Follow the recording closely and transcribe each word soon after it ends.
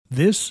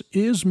This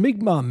is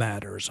Mi'kmaq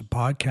Matters, a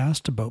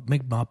podcast about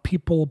Mi'kmaq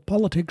people,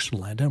 politics,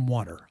 land, and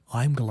water.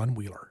 I'm Glenn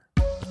Wheeler.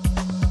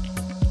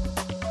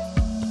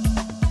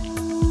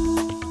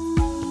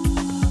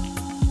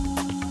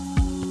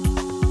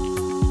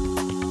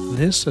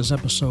 This is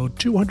episode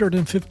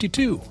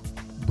 252,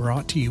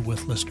 brought to you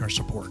with listener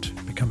support.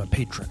 Become a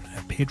patron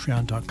at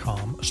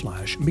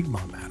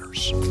patreon.com/Mi'kmaq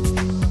Matters.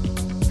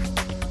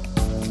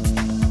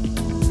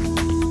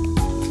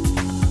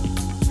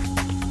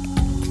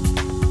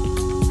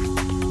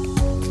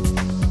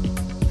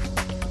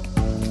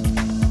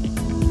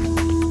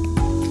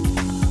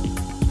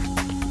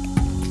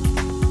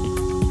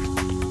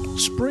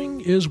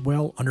 Spring is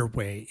well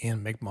underway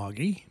in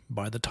Mi'kma'ki.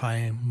 By the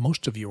time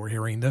most of you are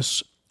hearing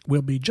this,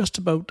 we'll be just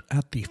about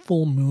at the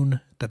full moon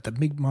that the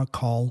Mi'kmaq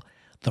call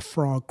the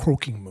frog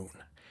croaking moon.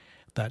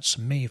 That's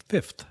May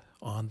 5th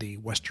on the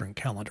Western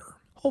calendar.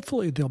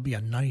 Hopefully there'll be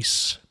a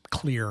nice,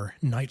 clear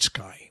night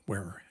sky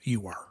where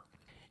you are.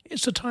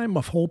 It's a time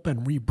of hope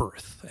and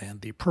rebirth,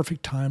 and the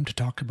perfect time to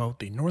talk about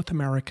the North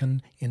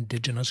American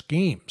Indigenous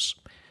Games.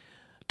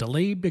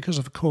 Delayed because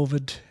of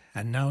COVID,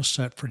 and now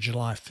set for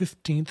July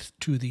 15th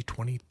to the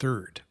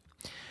 23rd.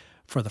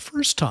 For the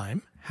first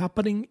time,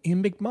 happening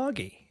in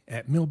Mi'kma'ki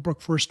at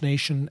Millbrook First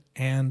Nation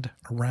and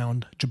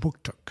around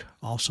Jabuktuk,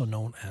 also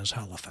known as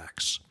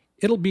Halifax.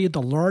 It'll be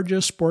the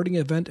largest sporting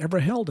event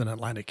ever held in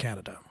Atlantic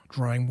Canada,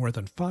 drawing more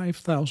than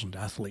 5,000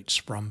 athletes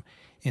from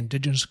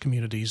Indigenous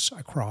communities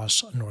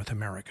across North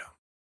America.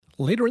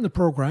 Later in the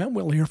program,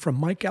 we'll hear from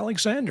Mike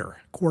Alexander,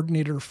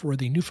 coordinator for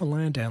the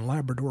Newfoundland and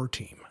Labrador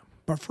team.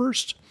 But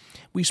first,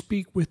 we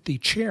speak with the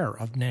chair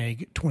of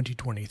NAG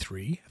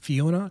 2023,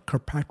 Fiona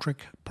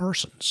Kirkpatrick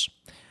Parsons.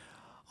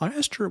 I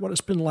asked her what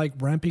it's been like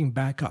ramping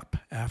back up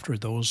after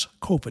those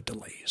COVID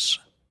delays.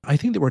 I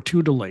think there were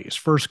two delays.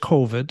 First,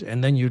 COVID,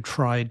 and then you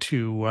tried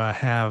to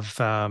have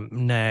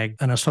NAG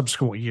in a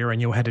subsequent year,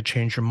 and you had to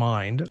change your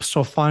mind.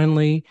 So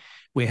finally,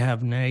 we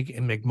have NAG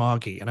in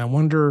Mi'kma'ki, and I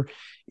wonder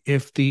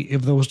if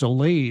those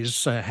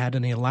delays had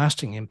any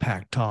lasting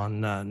impact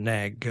on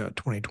NAG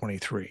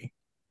 2023.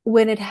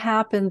 When it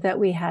happened that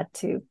we had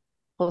to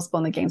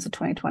postpone the games of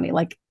 2020,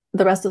 like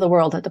the rest of the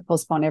world had to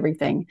postpone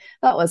everything,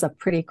 that was a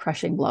pretty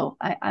crushing blow.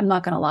 I'm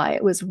not going to lie.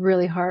 It was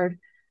really hard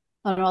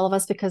on all of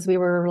us because we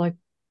were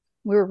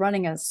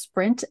running a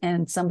sprint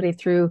and somebody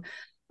threw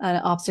an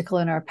obstacle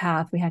in our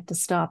path. We had to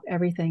stop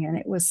everything. And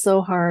it was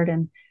so hard.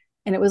 And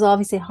it was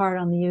obviously hard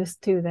on the youth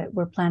too, that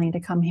were planning to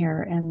come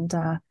here.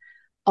 And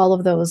all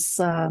of those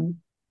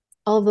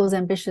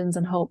ambitions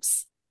and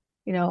hopes,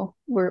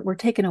 were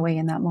taken away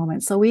in that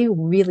moment. So we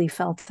really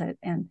felt it.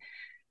 And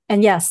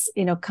yes,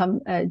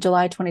 come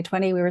July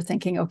 2020, we were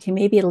thinking, okay,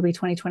 maybe it'll be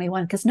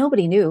 2021, because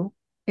nobody knew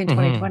in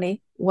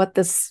 2020 what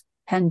this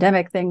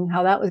pandemic thing,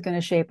 how that was going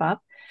to shape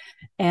up.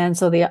 And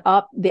so the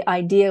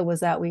idea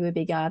was that we would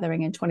be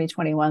gathering in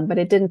 2021, but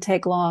it didn't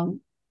take long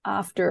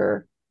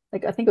after,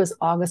 I think it was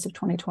August of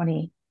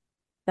 2020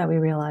 that we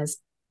realized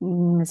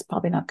it's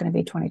probably not going to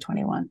be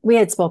 2021. We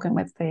had spoken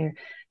with the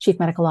chief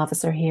medical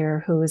officer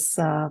here, who's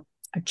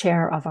a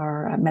chair of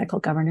our medical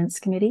governance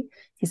committee.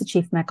 He's the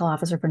chief medical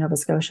officer for Nova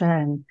Scotia,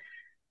 and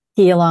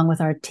he, along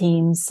with our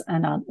teams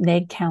and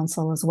NAG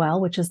Council as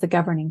well, which is the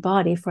governing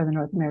body for the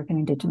North American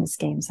Indigenous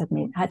Games,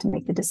 had to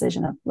make the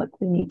decision of, look,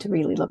 we need to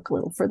really look a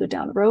little further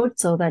down the road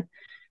so that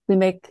we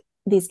make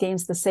these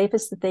games the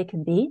safest that they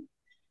can be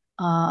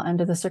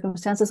under the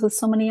circumstances with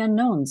so many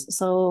unknowns.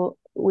 So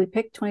we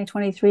picked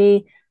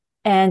 2023.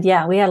 And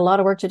yeah, we had a lot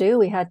of work to do.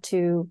 We had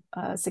to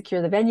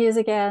secure the venues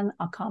again,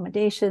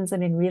 accommodations,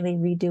 really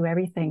redo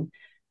everything.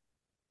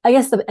 I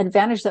guess the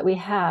advantage that we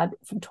had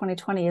from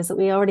 2020 is that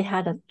we already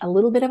had a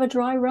little bit of a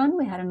dry run.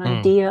 We had an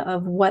idea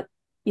of what,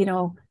 we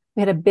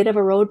had a bit of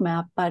a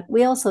roadmap, but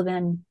we also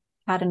then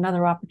had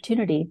another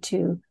opportunity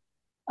to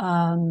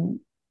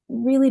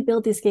really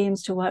build these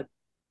games to what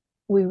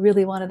we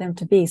really wanted them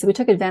to be. So we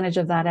took advantage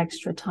of that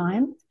extra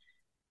time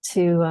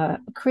to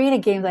create a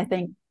game that I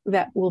think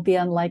that will be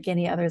unlike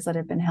any others that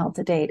have been held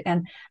to date.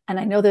 And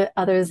I know that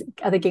other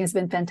games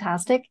have been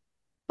fantastic,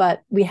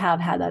 but we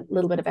have had a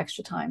little bit of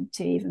extra time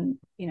to even,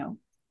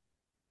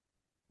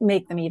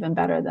 make them even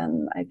better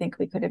than I think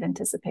we could have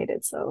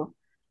anticipated. So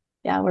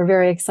yeah, we're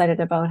very excited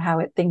about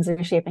how things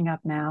are shaping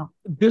up now.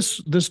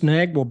 This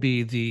NAG will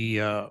be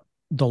the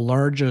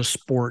largest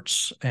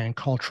sports and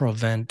cultural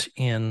event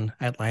in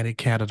Atlantic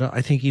Canada.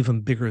 I think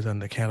even bigger than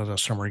the Canada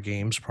Summer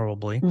Games,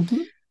 probably.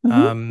 Mm-hmm.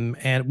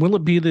 And will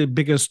it be the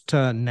biggest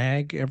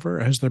NAG ever?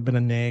 Has there been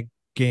a NAG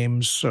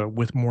Games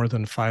with more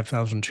than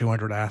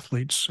 5,200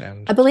 athletes?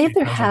 And I believe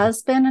there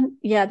has been.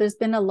 There's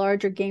been a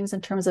larger games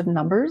in terms of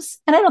numbers.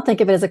 And I don't think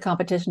of it as a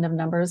competition of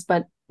numbers,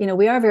 but,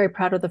 we are very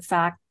proud of the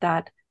fact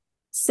that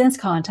since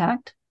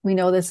Contact, we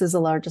know this is the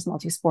largest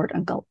multi-sport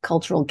and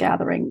cultural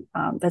gathering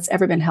that's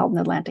ever been held in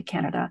Atlantic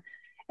Canada.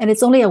 And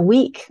it's only a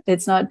week.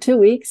 It's not 2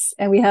 weeks.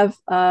 And we have,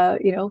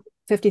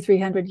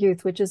 5,300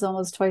 youth, which is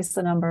almost twice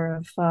the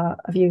number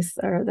of youth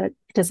or the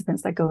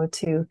participants that go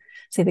to,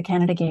 say, the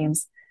Canada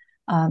Games.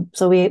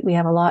 So we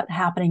have a lot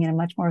happening in a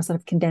much more sort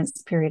of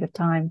condensed period of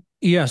time.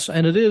 Yes,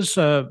 and it is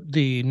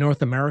the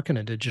North American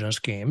Indigenous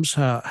Games.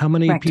 How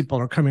many Correct. people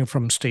are coming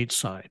from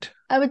stateside?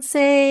 I would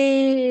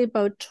say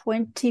about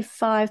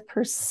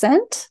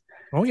 25%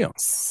 Oh, yeah.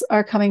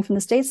 are coming from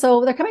the States.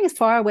 So they're coming as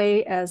far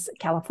away as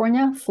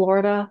California,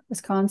 Florida,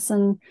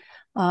 Wisconsin,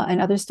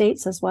 and other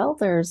states as well.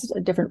 There's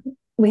a different,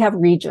 we have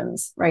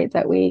regions, right,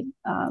 that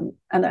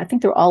and I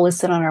think they're all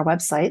listed on our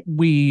website.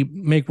 We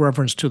make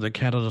reference to the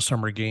Canada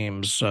Summer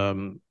Games.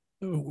 Do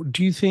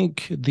you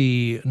think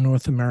the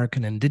North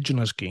American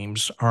Indigenous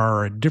Games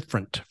are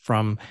different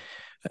from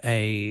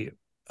a,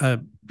 a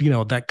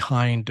that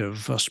kind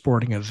of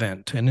sporting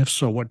event? And if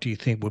so, what do you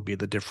think would be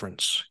the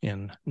difference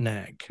in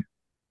NAG?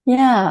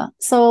 Yeah.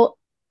 So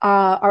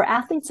our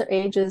athletes are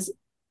ages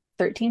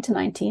 13 to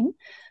 19.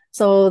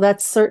 So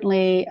that's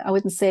certainly, I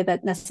wouldn't say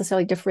that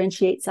necessarily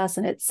differentiates us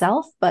in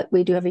itself, but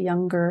we do have a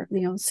younger,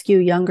 skew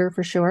younger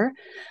for sure.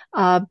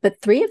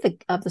 But three of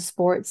the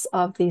sports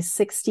of these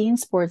 16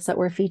 sports that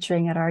we're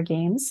featuring at our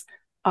games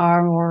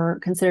are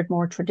considered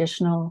more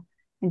traditional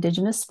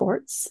Indigenous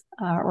sports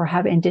or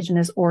have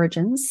Indigenous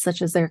origins,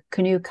 such as their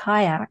canoe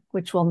kayak,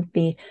 which will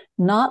be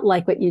not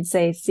like what you'd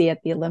see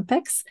at the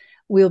Olympics.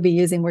 We'll be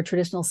using more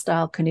traditional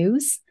style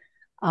canoes,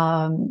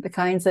 the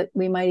kinds that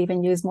we might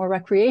even use more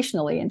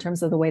recreationally in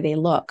terms of the way they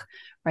look,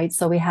 right?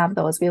 So we have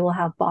those. We will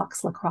have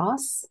box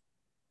lacrosse,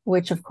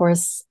 which of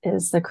course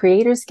is the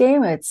creator's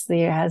game. It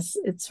has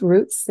its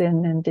roots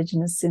in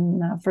Indigenous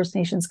First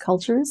Nations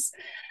cultures,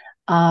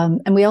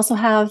 and we also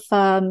have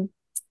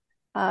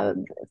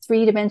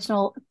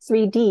three-dimensional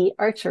 3D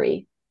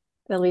archery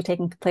that'll be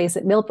taking place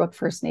at Millbrook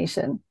First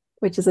Nation,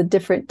 which is a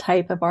different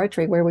type of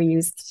archery where we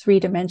use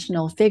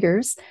three-dimensional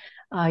figures.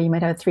 You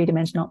might have a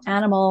three-dimensional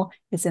animal.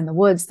 It's in the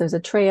woods. There's a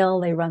trail.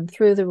 They run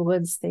through the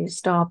woods. They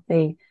stop.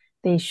 They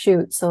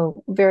shoot.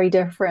 So very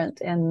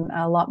different and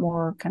a lot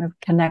more kind of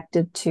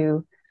connected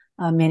to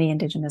many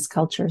Indigenous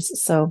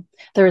cultures. So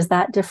there is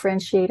that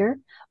differentiator.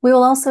 We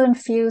will also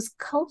infuse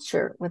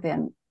culture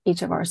within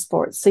each of our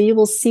sports. So you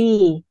will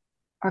see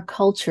our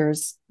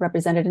cultures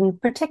represented, and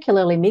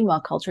particularly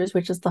Mi'kmaq cultures,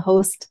 which is the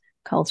host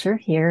culture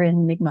here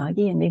in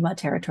Mi'kma'ki and Mi'kmaq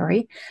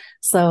territory.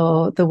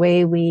 So the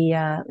way we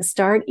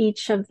start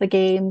each of the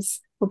games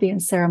will be in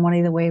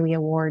ceremony. The way we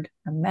award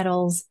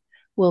medals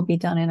will be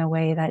done in a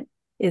way that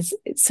is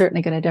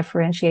certainly going to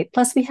differentiate.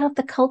 Plus, we have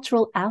the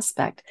cultural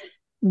aspect.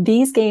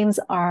 These games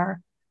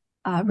are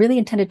really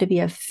intended to be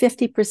a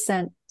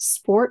 50%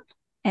 sport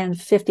and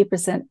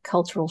 50%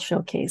 cultural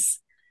showcase.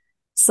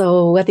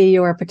 So whether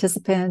you're a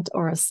participant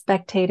or a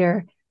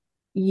spectator,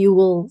 you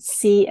will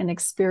see and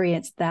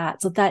experience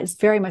that. So that is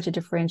very much a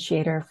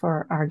differentiator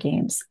for our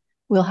games.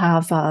 We'll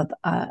have a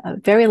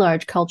very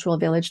large cultural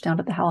village down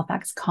at the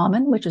Halifax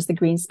Common, which is the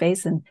green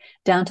space in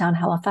downtown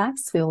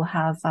Halifax. We will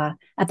have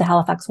at the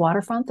Halifax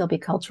waterfront, there'll be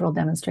cultural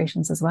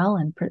demonstrations as well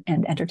and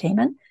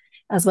entertainment,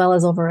 as well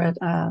as over at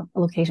a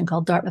location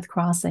called Dartmouth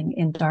Crossing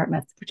in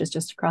Dartmouth, which is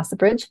just across the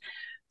bridge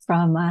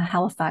from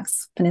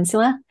Halifax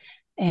Peninsula.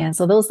 And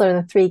so those are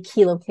the three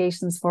key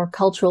locations for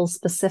cultural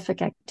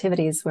specific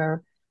activities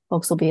where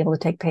folks will be able to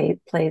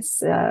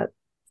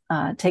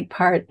take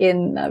part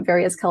in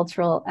various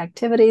cultural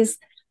activities,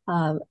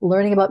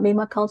 learning about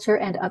Mi'kmaq culture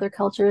and other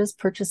cultures,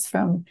 purchase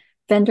from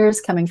vendors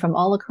coming from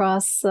all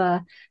across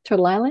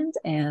Turtle Island,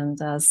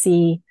 and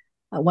see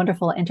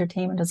wonderful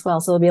entertainment as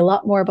well. So there'll be a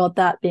lot more about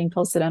that being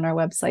posted on our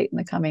website in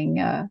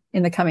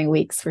the coming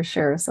weeks for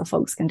sure. So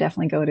folks can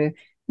definitely go to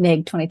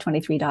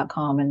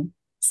neg2023.com and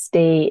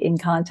stay in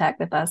contact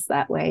with us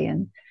that way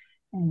and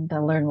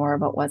learn more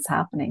about what's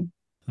happening.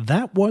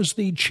 That was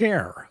the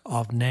chair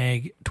of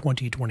NAG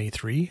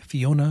 2023,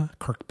 Fiona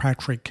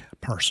Kirkpatrick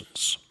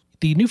Parsons.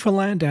 The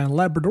Newfoundland and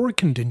Labrador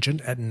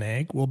contingent at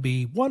NAG will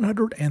be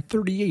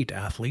 138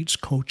 athletes,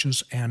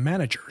 coaches, and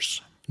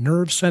managers.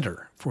 Nerve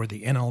Center for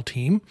the NL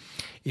team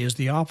is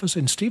the office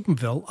in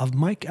Stephenville of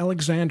Mike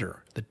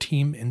Alexander, the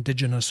team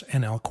Indigenous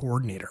NL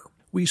coordinator.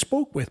 We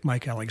spoke with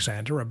Mike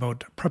Alexander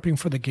about prepping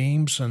for the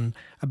games and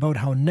about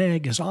how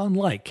NAG is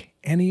unlike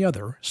any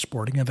other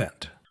sporting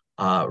event.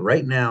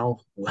 Right now,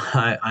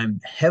 I'm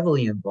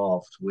heavily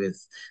involved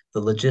with the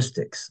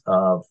logistics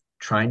of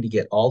trying to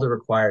get all the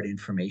required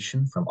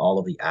information from all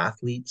of the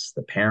athletes,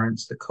 the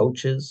parents, the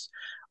coaches,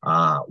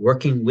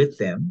 working with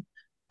them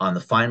on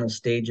the final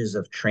stages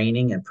of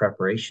training and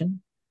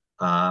preparation,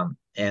 and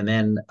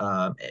then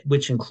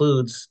which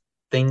includes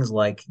things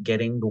like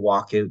getting the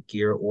walkout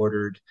gear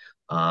ordered,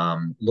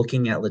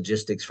 looking at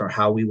logistics for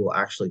how we will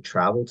actually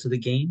travel to the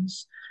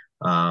games,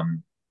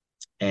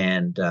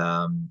 and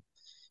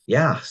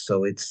yeah,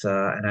 so it's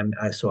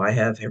so I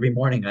have every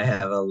morning I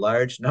have a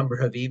large number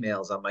of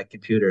emails on my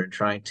computer and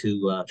trying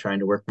to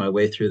work my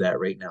way through that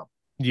right now.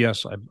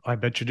 Yes, I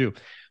bet you do.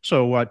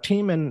 So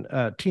Team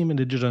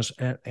Indigenous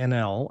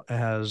NL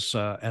has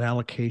an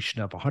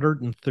allocation of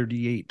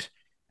 138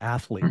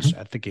 athletes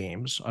at the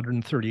games,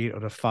 138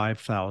 out of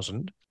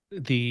 5,000.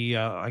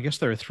 I guess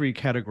there are three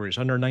categories: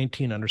 under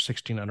 19, under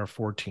 16, under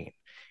 14.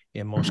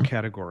 in most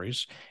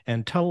categories.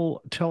 And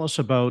tell us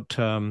about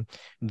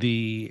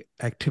the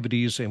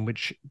activities in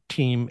which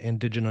Team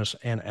Indigenous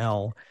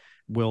NL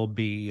will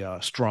be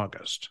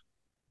strongest.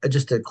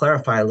 Just to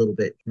clarify a little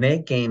bit,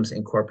 NAG Games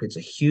incorporates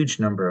a huge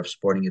number of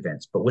sporting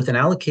events, but with an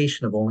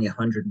allocation of only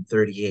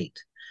 138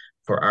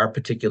 for our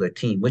particular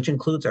team, which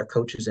includes our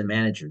coaches and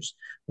managers,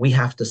 we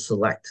have to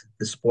select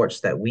the sports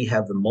that we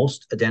have the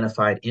most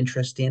identified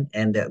interest in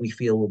and that we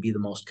feel will be the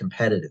most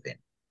competitive in.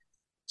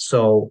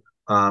 So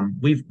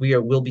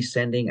we'll be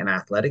sending an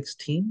athletics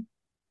team.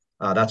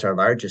 That's our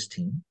largest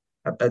team.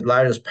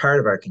 Largest part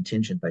of our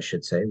contingent, I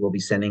should say. We'll be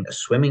sending a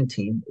swimming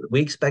team.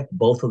 We expect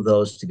both of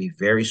those to be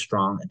very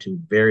strong and to do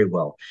very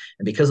well.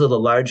 And because of the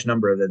large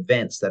number of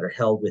events that are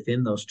held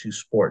within those two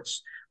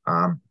sports,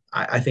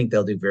 I think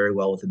they'll do very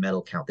well with the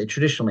medal count. They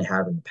traditionally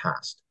have in the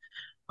past.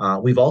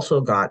 We've also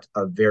got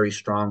a very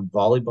strong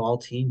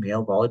volleyball team,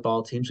 male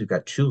volleyball teams. We've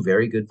got two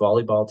very good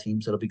volleyball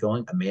teams that'll be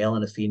going, a male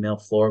and a female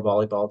floor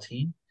volleyball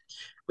team.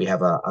 We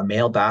have a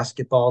male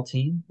basketball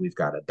team. We've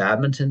got a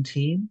badminton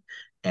team,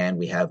 and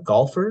we have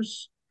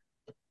golfers.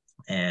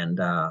 And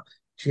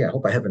gee, I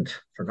hope I haven't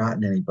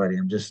forgotten anybody.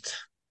 I'm just,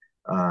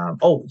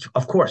 oh,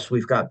 of course,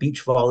 we've got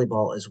beach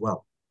volleyball as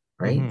well,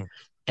 right? Mm-hmm.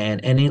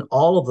 And in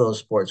all of those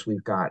sports,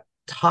 we've got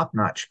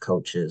top-notch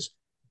coaches,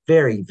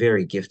 very,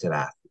 very gifted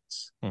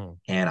athletes. Mm.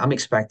 And I'm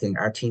expecting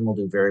our team will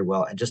do very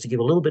well. And just to give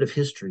a little bit of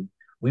history,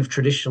 we've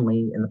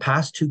traditionally, in the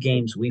past two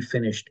games, we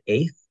finished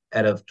 8th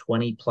out of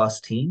 20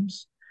 plus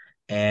teams.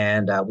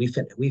 And we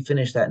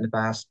finished that in the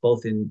past,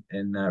 both in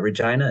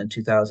Regina in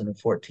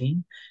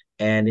 2014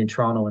 and in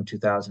Toronto in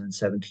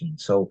 2017.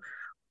 So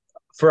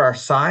for our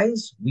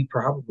size, we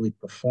probably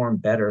perform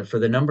better. For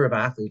the number of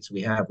athletes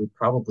we have, we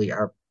probably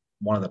are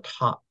one of the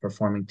top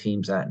performing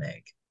teams at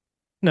NAG.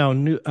 Now,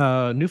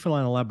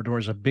 Newfoundland and Labrador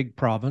is a big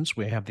province.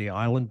 We have the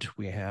island,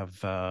 we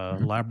have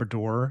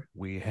Labrador,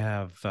 we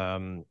have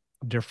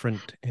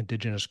different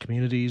Indigenous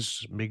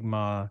communities,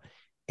 Mi'kmaq,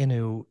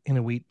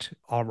 Inuit,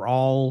 are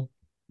all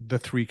the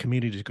three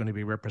communities going to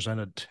be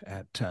represented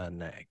at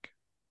NAG?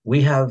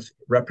 We have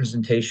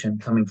representation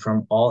coming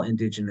from all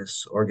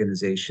Indigenous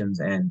organizations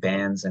and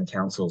bands and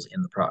councils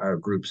in the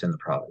groups in the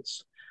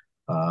province.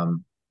 Of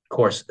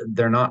course,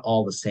 they're not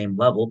all the same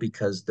level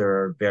because there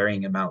are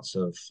varying amounts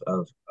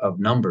of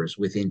numbers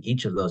within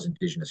each of those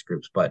Indigenous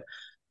groups. But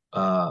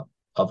of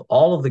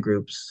all of the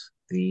groups,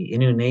 the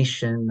Innu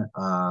Nation,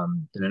 the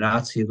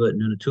Nunatsiavut,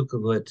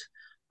 Nunatukavut,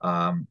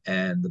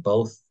 and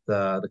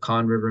the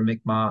Conn River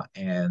Mi'kmaq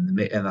and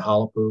the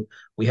Halapu,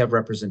 we have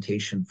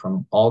representation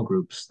from all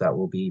groups that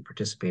will be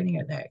participating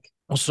at NAG.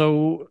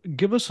 So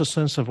give us a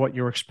sense of what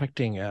you're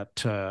expecting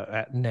at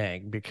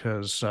NAG,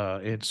 because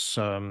it's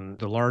the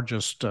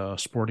largest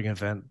sporting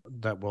event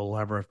that will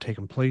ever have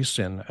taken place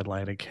in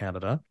Atlantic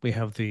Canada. We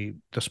have the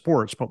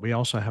sports, but we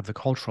also have the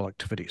cultural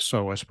activities.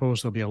 So I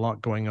suppose there'll be a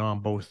lot going on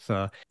both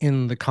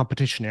in the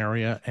competition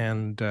area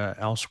and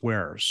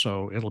elsewhere.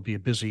 So it'll be a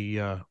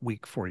busy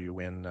week for you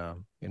in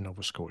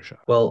Nova Scotia.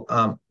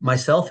 Well,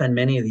 myself and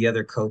many of the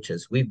other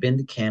coaches, we've been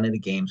to Canada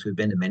Games. We've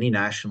been to many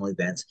national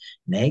events.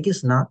 NAG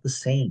is not the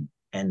same.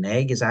 And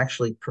NAG is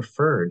actually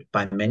preferred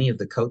by many of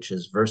the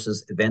coaches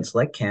versus events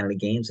like Canada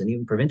Games and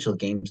even provincial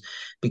games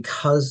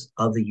because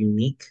of the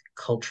unique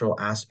cultural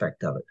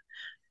aspect of it.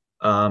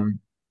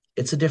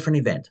 It's a different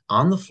event.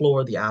 On the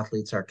floor, the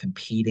athletes are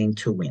competing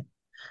to win.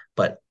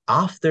 But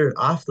off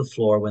the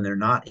floor, when they're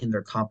not in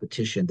their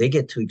competition, they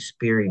get to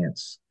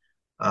experience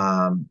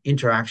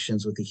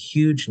interactions with a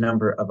huge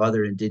number of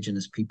other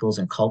Indigenous peoples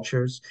and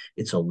cultures.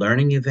 It's a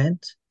learning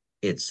event.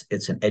 It's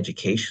an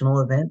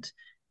educational event.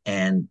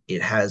 And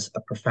it has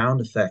a profound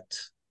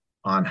effect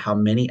on how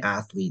many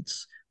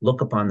athletes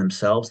look upon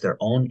themselves, their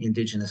own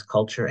Indigenous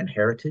culture and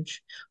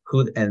heritage,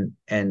 coming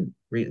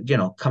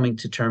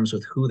to terms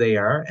with who they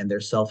are and their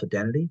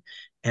self-identity,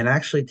 and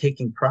actually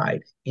taking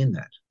pride in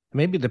that.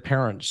 Maybe the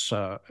parents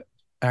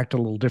act a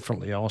little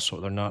differently also.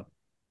 They're not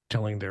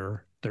telling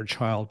their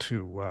child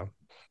to,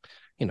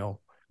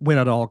 win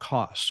at all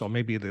costs. So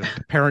maybe the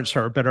parents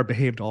are better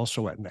behaved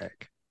also at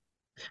NAG.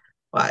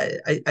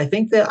 I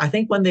think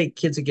when the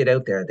kids get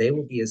out there, they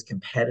will be as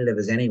competitive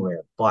as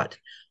anywhere. But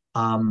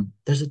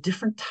there's a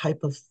different type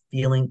of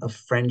feeling of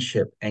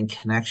friendship and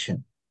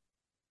connection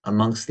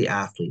amongst the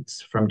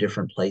athletes from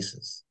different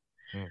places.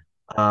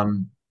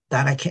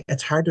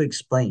 It's hard to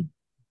explain,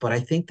 but I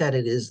think that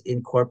it is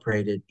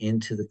incorporated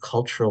into the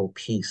cultural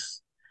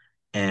piece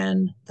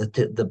and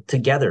the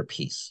together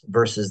piece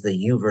versus the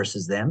you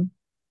versus them.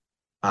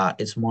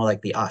 It's more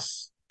like the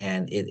us,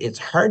 and it's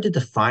hard to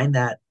define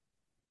that.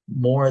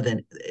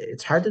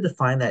 It's hard to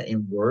define that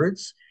in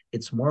words.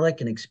 It's more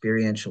like an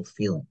experiential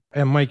feeling.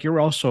 And Mike, you're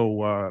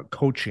also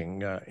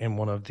coaching in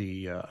one of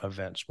the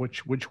events.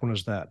 Which one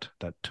is that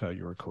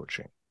you're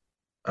coaching?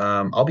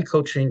 I'll be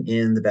coaching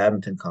in the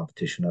badminton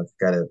competition. I've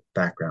got a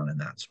background in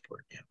that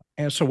sport. Yeah.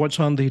 And so, what's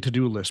on the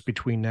to-do list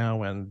between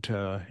now and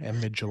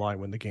mid-July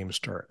when the games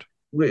start?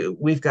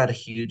 We've got a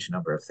huge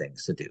number of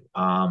things to do.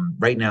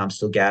 Right now, I'm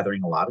still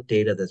gathering a lot of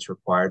data that's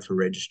required for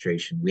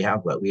registration. We have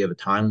a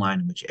timeline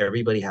in which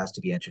everybody has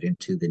to be entered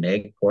into the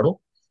NAG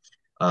portal.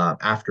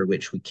 after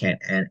which we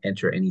can't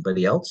enter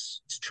anybody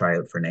else to try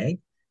out for NAG.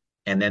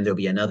 And then there'll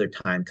be another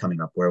time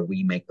coming up where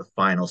we make the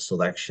final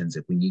selections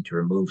if we need to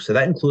remove. So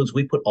that includes,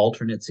 we put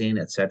alternates in,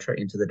 et cetera,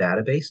 into the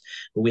database,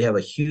 but we have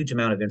a huge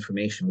amount of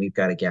information we've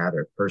got to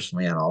gather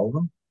personally on all of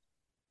them.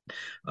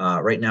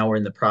 Right now, we're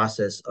in the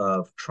process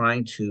of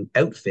trying to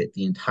outfit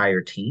the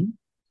entire team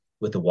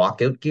with the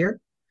walkout gear.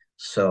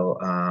 So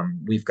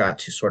we've got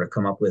to sort of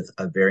come up with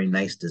a very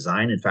nice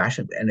design and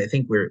fashion, and I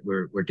think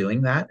we're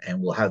doing that,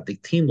 and we'll have the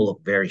team will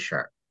look very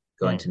sharp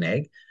going to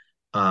NAG.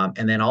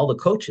 And then all the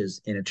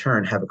coaches, in a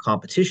turn, have a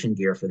competition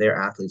gear for their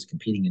athletes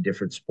competing in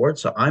different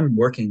sports. So I'm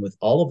working with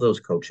all of those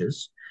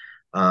coaches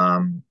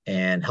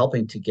and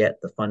helping to get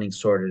the funding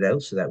sorted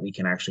out so that we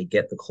can actually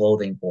get the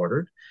clothing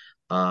ordered.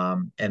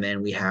 And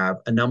then we have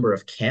a number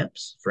of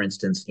camps. For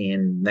instance,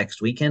 in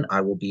next weekend,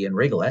 I will be in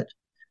Rigolet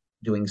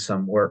doing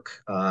some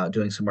work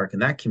in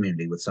that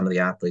community with some of the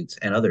athletes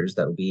and others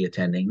that will be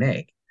attending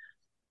NAG.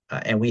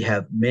 And we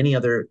have many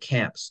other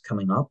camps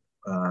coming up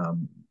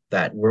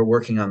that we're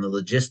working on the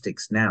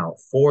logistics now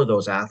for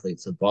those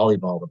athletes, the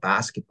volleyball, the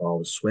basketball,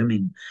 the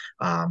swimming,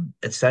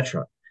 et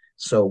cetera.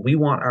 So we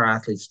want our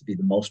athletes to be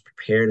the most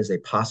prepared as they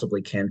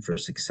possibly can for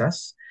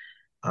success.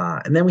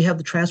 And then we have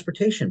the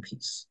transportation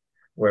piece,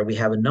 where we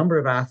have a number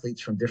of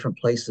athletes from different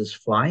places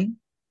flying.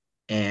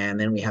 And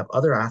then we have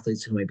other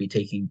athletes who may be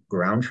taking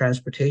ground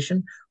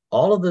transportation.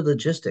 All of the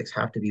logistics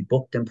have to be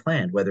booked and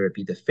planned, whether it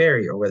be the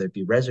ferry or whether it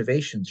be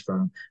reservations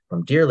from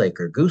Deer Lake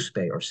or Goose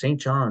Bay or St.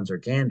 John's or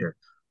Gander.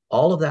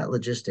 All of that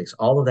logistics,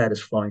 all of that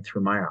is flowing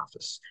through my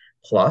office.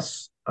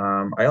 Plus,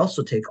 I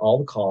also take all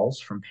the calls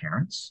from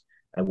parents.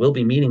 I will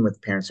be meeting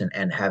with parents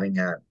and having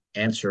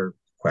answer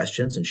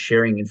questions and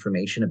sharing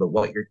information about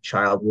what your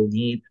child will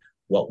need,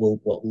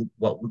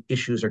 what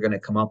issues are going to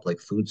come up, like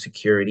food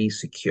security,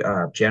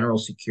 general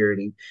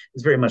security.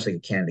 It's very much like a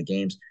Canada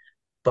Games,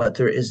 but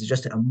there is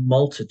just a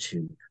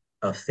multitude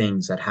of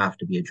things that have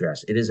to be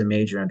addressed. It is a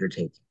major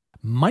undertaking.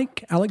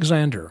 Mike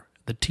Alexander,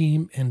 the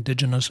Team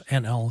Indigenous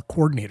NL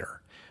coordinator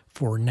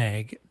for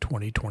NAG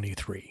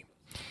 2023.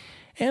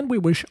 And we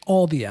wish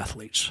all the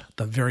athletes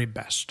the very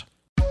best.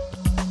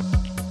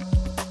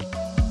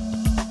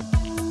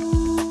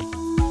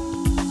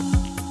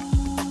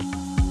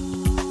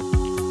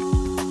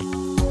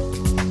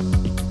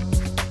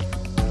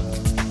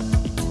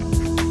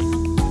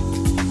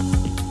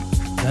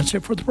 That's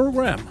it for the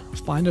program.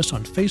 Find us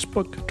on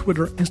Facebook,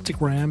 Twitter,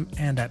 Instagram,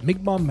 and at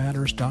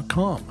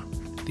mi'kma'matters.com.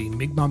 The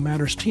Mi'kmaq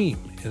Matters team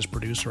is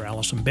producer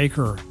Allison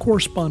Baker,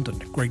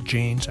 correspondent Greg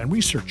Janes, and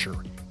researcher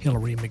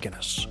Hilary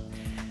McGinnis.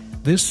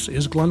 This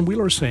is Glenn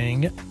Wheeler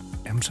saying,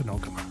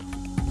 Emsanogama.